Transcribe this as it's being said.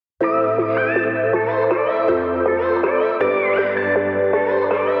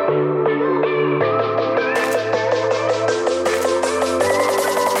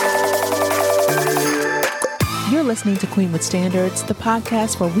listening to Queen with Standards, the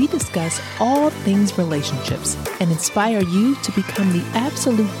podcast where we discuss all things relationships and inspire you to become the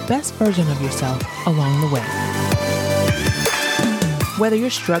absolute best version of yourself along the way. Whether you're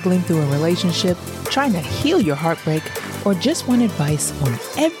struggling through a relationship, trying to heal your heartbreak, or just want advice on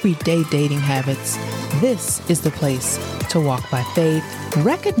everyday dating habits, this is the place to walk by faith,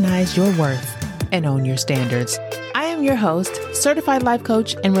 recognize your worth, and own your standards. I am your host, certified life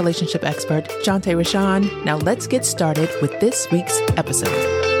coach and relationship expert, Jonte Rashawn. Now let's get started with this week's episode.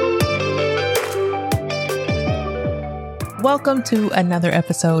 Welcome to another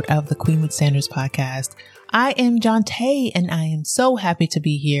episode of the Queen with Standards podcast. I am Jonte and I am so happy to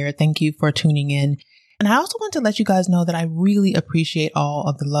be here. Thank you for tuning in. And I also want to let you guys know that I really appreciate all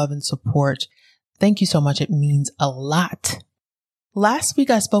of the love and support. Thank you so much. It means a lot. Last week,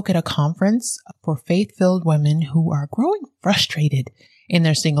 I spoke at a conference for faith-filled women who are growing frustrated in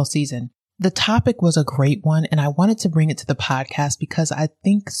their single season. The topic was a great one, and I wanted to bring it to the podcast because I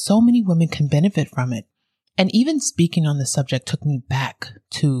think so many women can benefit from it. And even speaking on the subject took me back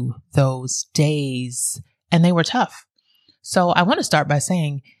to those days, and they were tough. So I want to start by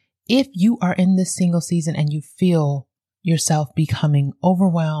saying, if you are in this single season and you feel yourself becoming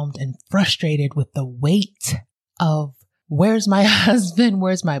overwhelmed and frustrated with the weight of where's my husband?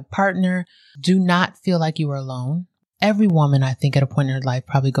 Where's my partner? Do not feel like you are alone. Every woman, I think, at a point in her life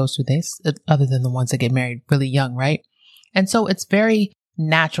probably goes through this, other than the ones that get married really young, right? And so it's very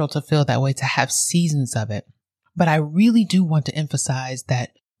natural to feel that way, to have seasons of it. But I really do want to emphasize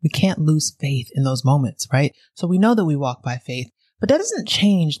that we can't lose faith in those moments, right? So we know that we walk by faith, but that doesn't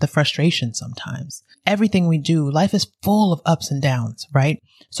change the frustration sometimes. Everything we do, life is full of ups and downs, right?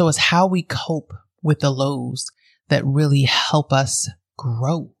 So it's how we cope with the lows that really help us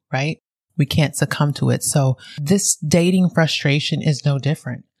grow, right? We can't succumb to it. So this dating frustration is no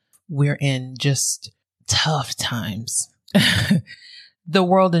different. We're in just tough times. The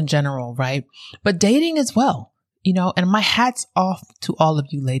world in general, right? But dating as well, and my hat's off to all of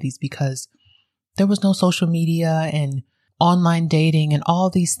you ladies, because there was no social media and online dating and all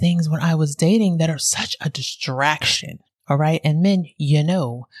these things when I was dating that are such a distraction. All right. And men, you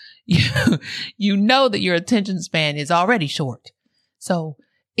know that your attention span is already short. So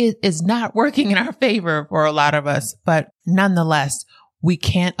it is not working in our favor for a lot of us, but nonetheless, we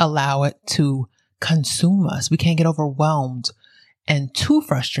can't allow it to consume us. We can't get overwhelmed and too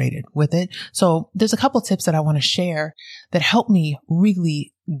frustrated with it. So there's a couple tips that I want to share that help me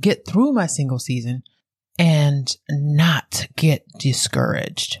really get through my single season and not get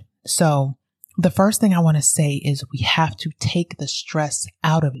discouraged. So the first thing I want to say is we have to take the stress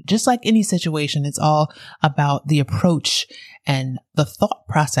out of it. Just like any situation, it's all about the approach and the thought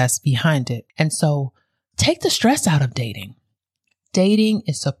process behind it. And so take the stress out of dating. Dating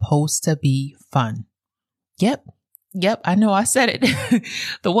is supposed to be fun. Yep, I know I said it.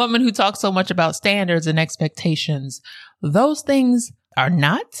 The woman who talks so much about standards and expectations, those things are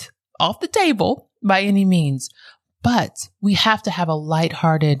not off the table by any means, but we have to have a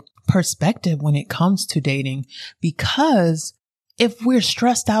lighthearted perspective when it comes to dating, because if we're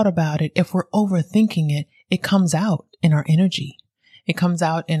stressed out about it, if we're overthinking it, it comes out in our energy. It comes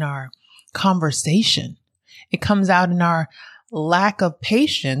out in our conversation. It comes out in our lack of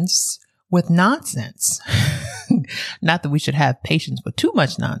patience with nonsense. Not that we should have patience with too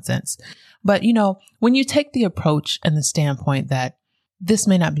much nonsense, but when you take the approach and the standpoint that this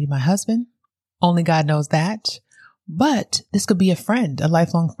may not be my husband, only God knows that, but this could be a friend, a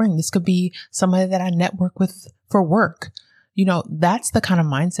lifelong friend. This could be somebody that I network with for work. That's the kind of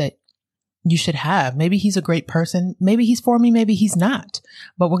mindset you should have. Maybe he's a great person. Maybe he's for me. Maybe he's not.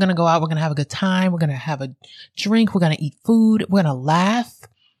 But we're going to go out. We're going to have a good time. We're going to have a drink. We're going to eat food. We're going to laugh.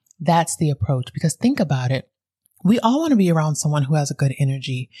 That's the approach. Because think about it. We all want to be around someone who has a good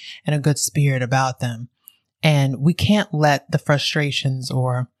energy and a good spirit about them. And we can't let the frustrations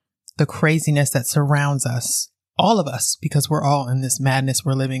or the craziness that surrounds us, all of us, because we're all in this madness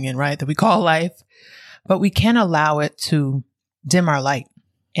we're living in, right? That we call life, but we can't allow it to dim our light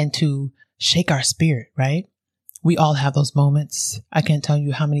and to shake our spirit, right? We all have those moments. I can't tell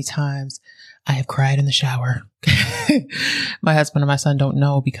you how many times I have cried in the shower. My husband and my son don't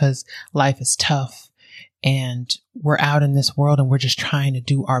know, because life is tough and we're out in this world and we're just trying to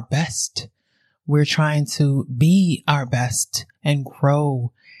do our best. We're trying to be our best and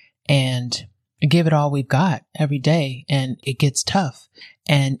grow and give it all we've got every day. And it gets tough.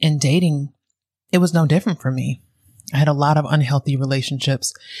 And in dating, it was no different for me. I had a lot of unhealthy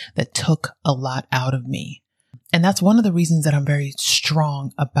relationships that took a lot out of me. And that's one of the reasons that I'm very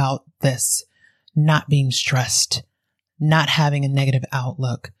strong about this, not being stressed, not having a negative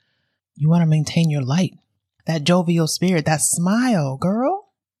outlook. You want to maintain your light. that jovial spirit, that smile, girl.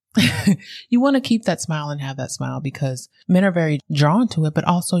 You want to keep that smile and have that smile because men are very drawn to it, but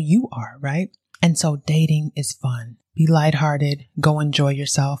also you are, right? And so dating is fun. Be lighthearted. Go enjoy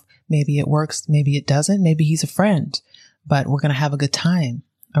yourself. Maybe it works. Maybe it doesn't. Maybe he's a friend, but we're going to have a good time.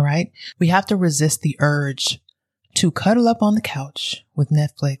 All right. We have to resist the urge to cuddle up on the couch with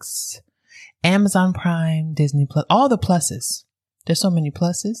Netflix, Amazon Prime, Disney Plus, all the pluses. There's so many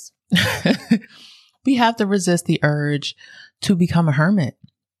pluses. We have to resist the urge to become a hermit.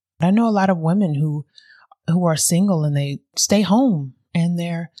 I know a lot of women who are single and they stay home and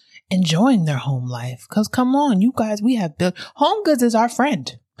they're enjoying their home life. Cause come on, you guys, we have built Home Goods is our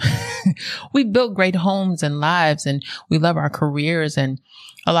friend. We built great homes and lives and we love our careers. And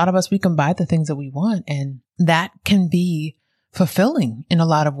a lot of us, we can buy the things that we want and that can be fulfilling in a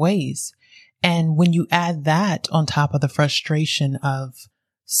lot of ways. And when you add that on top of the frustration of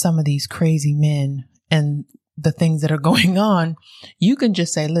some of these crazy men and the things that are going on, you can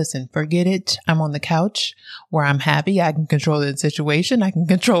just say, listen, forget it. I'm on the couch where I'm happy. I can control the situation. I can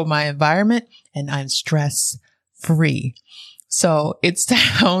control my environment and I'm stress free. So it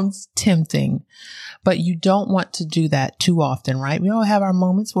sounds tempting, but you don't want to do that too often, right? We all have our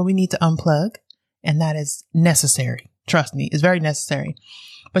moments where we need to unplug and that is necessary. Trust me, it's very necessary,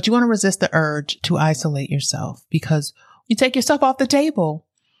 but you want to resist the urge to isolate yourself because you take yourself off the table.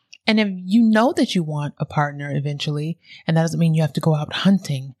 And if you know that you want a partner eventually, and that doesn't mean you have to go out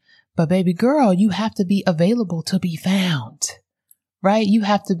hunting, but baby girl, you have to be available to be found, right? You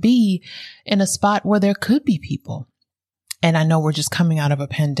have to be in a spot where there could be people. And I know we're just coming out of a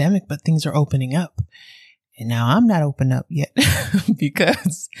pandemic, but things are opening up. And now I'm not open up yet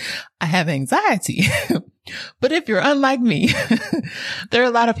because I have anxiety. But if you're unlike me, there are a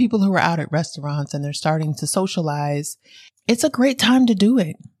lot of people who are out at restaurants and they're starting to socialize. It's a great time to do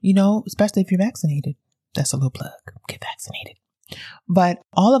it, you know, especially if you're vaccinated. That's a little plug. Get vaccinated. But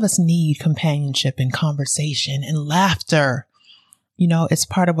all of us need companionship and conversation and laughter. You know, it's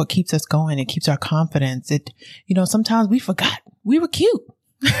part of what keeps us going. It keeps our confidence. Sometimes we forgot we were cute.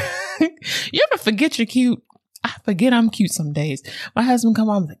 You ever forget you're cute? I forget I'm cute some days. My husband come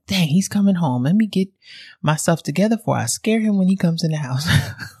on, I'm like, dang, he's coming home. Let me get myself together before I scare him when he comes in the house.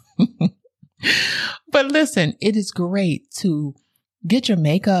 But listen, it is great to get your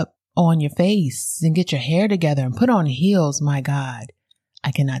makeup on your face and get your hair together and put on heels. My God,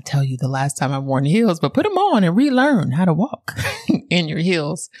 I cannot tell you the last time I've worn heels, but put them on and relearn how to walk in your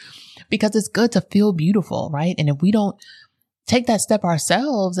heels because it's good to feel beautiful, right? And if we don't take that step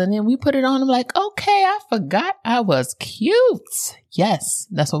ourselves and then we put it on, I'm like, okay, I forgot I was cute. Yes,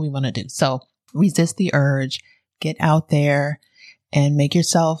 that's what we want to do. So resist the urge, get out there and make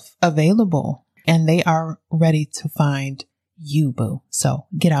yourself available. And they are ready to find you, boo. So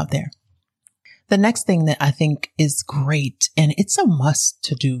get out there. The next thing that I think is great, and it's a must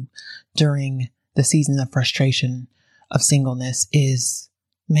to do during the season of frustration of singleness is,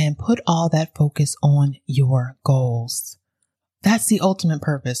 man, put all that focus on your goals. That's the ultimate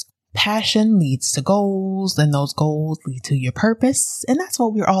purpose. Passion leads to goals, and those goals lead to your purpose. And that's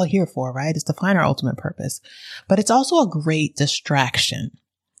what we're all here for, right? Is to find our ultimate purpose. But it's also a great distraction,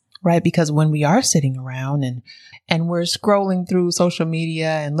 right? Because when we are sitting around and we're scrolling through social media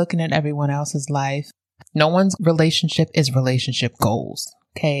and looking at everyone else's life, no one's relationship is relationship goals.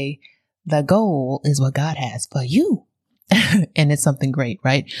 Okay. The goal is what God has for you. And it's something great,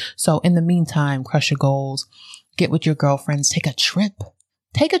 right? So in the meantime, crush your goals, get with your girlfriends, take a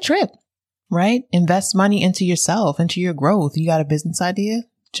trip, right? Invest money into yourself, into your growth. You got a business idea?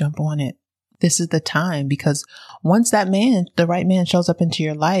 Jump on it. This is the time because once that man, the right man shows up into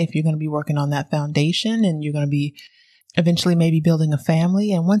your life, you're going to be working on that foundation and you're going to be eventually maybe building a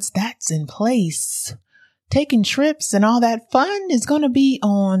family. And once that's in place, taking trips and all that fun is going to be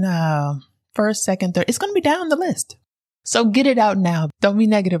on first, second, third. It's going to be down the list. So get it out now. Don't be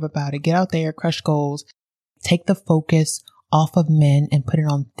negative about it. Get out there, crush goals, take the focus off of men and put it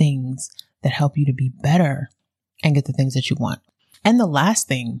on things that help you to be better and get the things that you want. And the last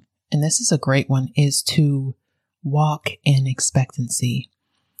thing, and this is a great one, is to walk in expectancy.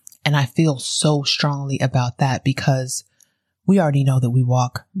 And I feel so strongly about that because we already know that we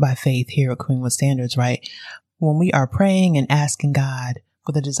walk by faith here at Queenwood Standards, right? When we are praying and asking God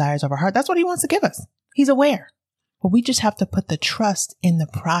for the desires of our heart, that's what he wants to give us. He's aware. But we just have to put the trust in the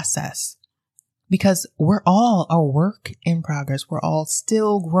process because we're all a work in progress. We're all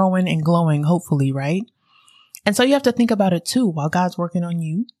still growing and glowing, hopefully, right? And so you have to think about it too. While God's working on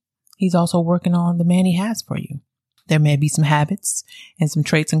you, he's also working on the man he has for you. There may be some habits and some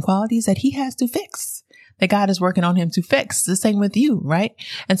traits and qualities that he has to fix, that God is working on him to fix. The same with you, right?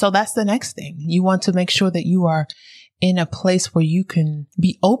 And so that's the next thing. You want to make sure that you are in a place where you can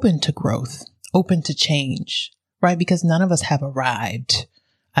be open to growth, open to change, right? Because none of us have arrived.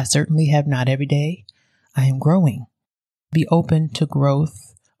 I certainly have not every day. I am growing. Be open to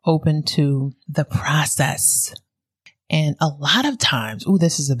growth, open to the process. And a lot of times,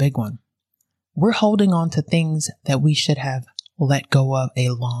 this is a big one. We're holding on to things that we should have let go of a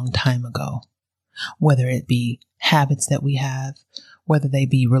long time ago, whether it be habits that we have, whether they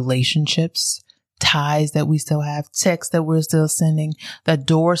be relationships, ties that we still have, texts that we're still sending, the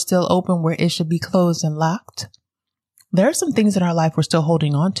door still open where it should be closed and locked. There are some things in our life we're still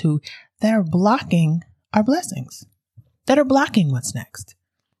holding on to that are blocking our blessings, that are blocking what's next.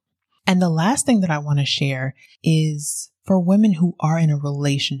 And the last thing that I want to share is for women who are in a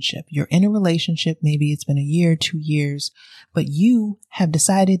relationship. You're in a relationship, maybe it's been a year, 2 years, but you have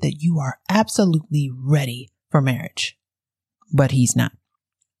decided that you are absolutely ready for marriage, but he's not.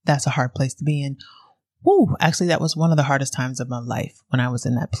 That's a hard place to be in. Actually, that was one of the hardest times of my life when I was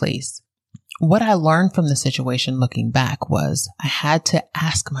in that place. What I learned from the situation looking back was I had to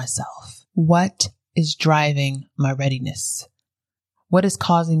ask myself, what is driving my readiness? What is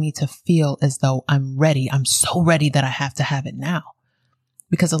causing me to feel as though I'm ready? I'm so ready that I have to have it now.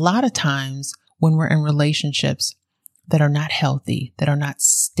 Because a lot of times when we're in relationships that are not healthy, that are not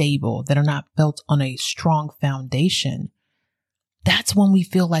stable, that are not built on a strong foundation, that's when we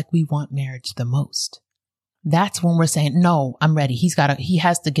feel like we want marriage the most. That's when we're saying, no, I'm ready. He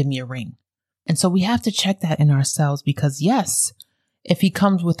has to give me a ring. And so we have to check that in ourselves because yes, if he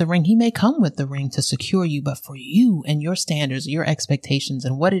comes with the ring, he may come with the ring to secure you, but for you and your standards, your expectations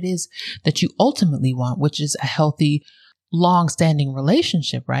and what it is that you ultimately want, which is a healthy, long-standing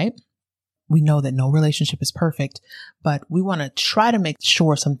relationship, right? We know that no relationship is perfect, but we want to try to make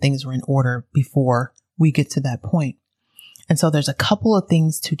sure some things are in order before we get to that point. And so there's a couple of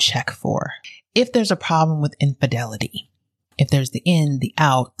things to check for. If there's a problem with infidelity, if there's the in, the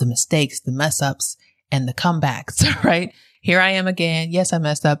out, the mistakes, the mess ups, and the comebacks, right? Here I am again. Yes, I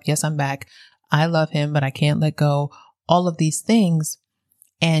messed up. Yes, I'm back. I love him, but I can't let go. All of these things.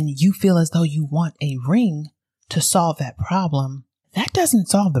 And you feel as though you want a ring to solve that problem. That doesn't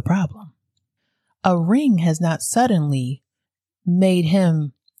solve the problem. A ring has not suddenly made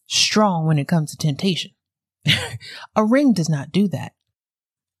him strong when it comes to temptation. A ring does not do that.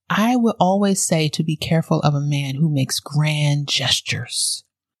 I will always say to be careful of a man who makes grand gestures.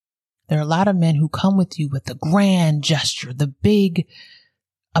 There are a lot of men who come with you with the grand gesture, the big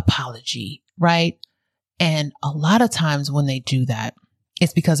apology, right? And a lot of times when they do that,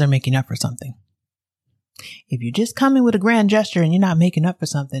 it's because they're making up for something. If you're just coming with a grand gesture and you're not making up for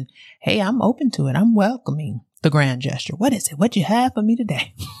something, hey, I'm open to it. I'm welcoming the grand gesture. What is it? What you have for me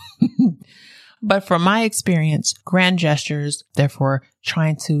today? But from my experience, grand gestures, therefore,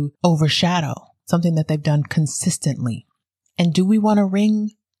 trying to overshadow something that they've done consistently. And do we want a ring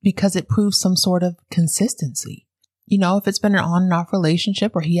because it proves some sort of consistency? You know, if it's been an on and off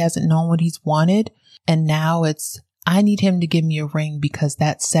relationship or he hasn't known what he's wanted, and now it's, I need him to give me a ring because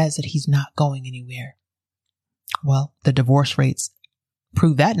that says that he's not going anywhere. Well, the divorce rates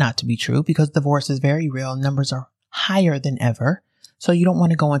prove that not to be true because divorce is very real. Numbers are higher than ever. So you don't want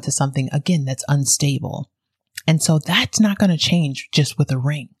to go into something, again, that's unstable. And so that's not going to change just with a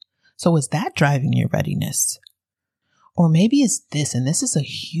ring. So is that driving your readiness? Or maybe it's this, and this is a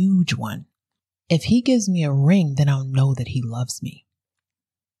huge one. If he gives me a ring, then I'll know that he loves me.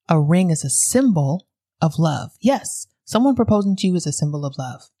 A ring is a symbol of love. Yes, someone proposing to you is a symbol of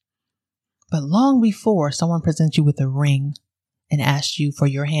love. But long before someone presents you with a ring and asks you for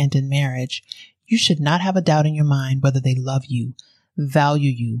your hand in marriage, you should not have a doubt in your mind whether they love you, value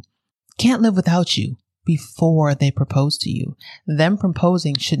you, can't live without you before they propose to you. Them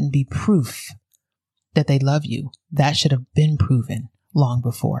proposing shouldn't be proof that they love you. That should have been proven long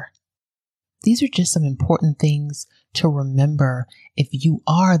before. These are just some important things to remember if you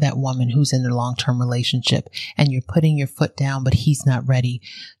are that woman who's in a long-term relationship and you're putting your foot down, but he's not ready.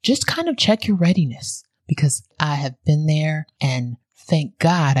 Just kind of check your readiness because I have been there and thank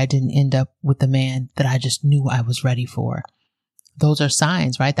God I didn't end up with the man that I just knew I was ready for. Those are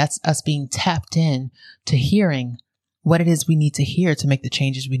signs, right? That's us being tapped in to hearing what it is we need to hear to make the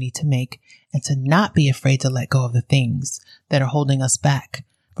changes we need to make and to not be afraid to let go of the things that are holding us back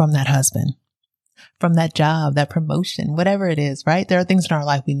from that husband, from that job, that promotion, whatever it is, right? There are things in our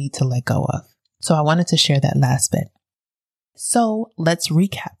life we need to let go of. So I wanted to share that last bit. So let's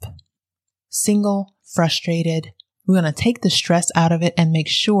recap. Single, frustrated. We're going to take the stress out of it and make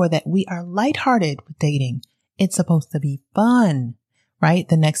sure that we are lighthearted with dating. It's supposed to be fun, right?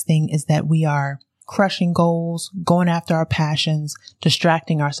 The next thing is that we are crushing goals, going after our passions,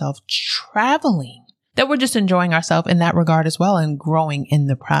 distracting ourselves, traveling, that we're just enjoying ourselves in that regard as well and growing in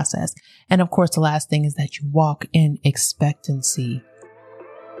the process. And of course, the last thing is that you walk in expectancy.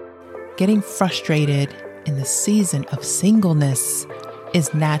 Getting frustrated in the season of singleness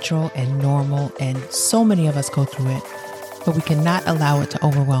is natural and normal, and so many of us go through it, but we cannot allow it to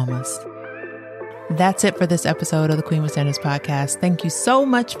overwhelm us. That's it for this episode of the Queen with Standards podcast. Thank you so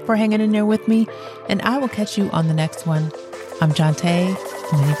much for hanging in there with me, and I will catch you on the next one. I'm Jonte.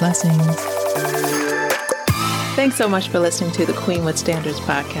 Many blessings. Thanks so much for listening to the Queen with Standards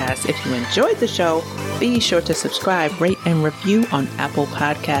podcast. If you enjoyed the show, be sure to subscribe, rate, and review on Apple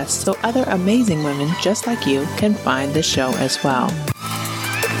Podcasts so other amazing women just like you can find the show as well.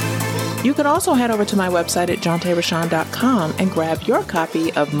 You can also head over to my website at jonterashon.com and grab your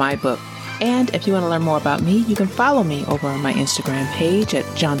copy of my book. And if you want to learn more about me, you can follow me over on my Instagram page at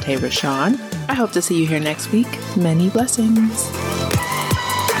jonterashon. I hope to see you here next week. Many blessings.